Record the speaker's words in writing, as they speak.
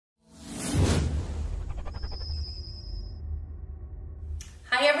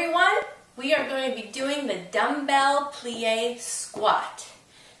we are going to be doing the dumbbell plie squat.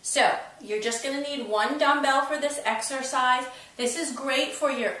 So you're just going to need one dumbbell for this exercise. This is great for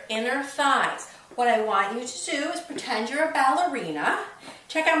your inner thighs. What I want you to do is pretend you're a ballerina.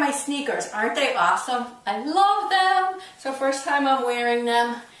 Check out my sneakers. Aren't they awesome? I love them. So first time I'm wearing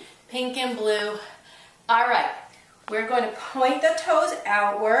them, pink and blue. All right, we're going to point the toes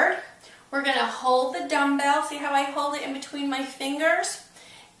outward. We're going to hold the dumbbell. See how I hold it in between my fingers?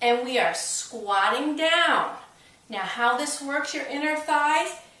 And we are squatting down. Now how this works, your inner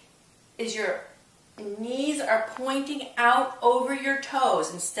thighs, is your knees are pointing out over your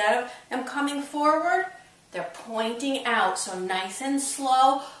toes. Instead of them coming forward, they're pointing out. So nice and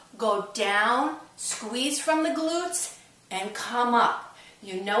slow, go down, squeeze from the glutes, and come up.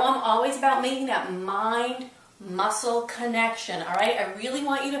 You know I'm always about making that mind-muscle connection, all right? I really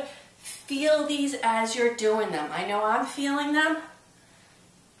want you to feel these as you're doing them. I know I'm feeling them.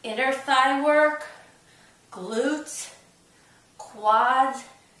 Inner thigh work, glutes, quads,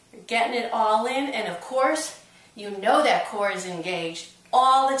 you're getting it all in, and of course, you know that core is engaged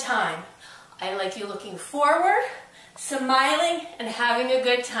all the time. I like you looking forward, smiling, and having a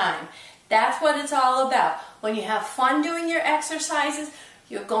good time. That's what it's all about. When you have fun doing your exercises,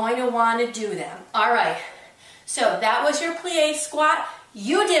 you're going to want to do them. All right, so that was your plie squat.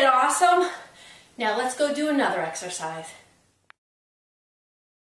 You did awesome. Now let's go do another exercise.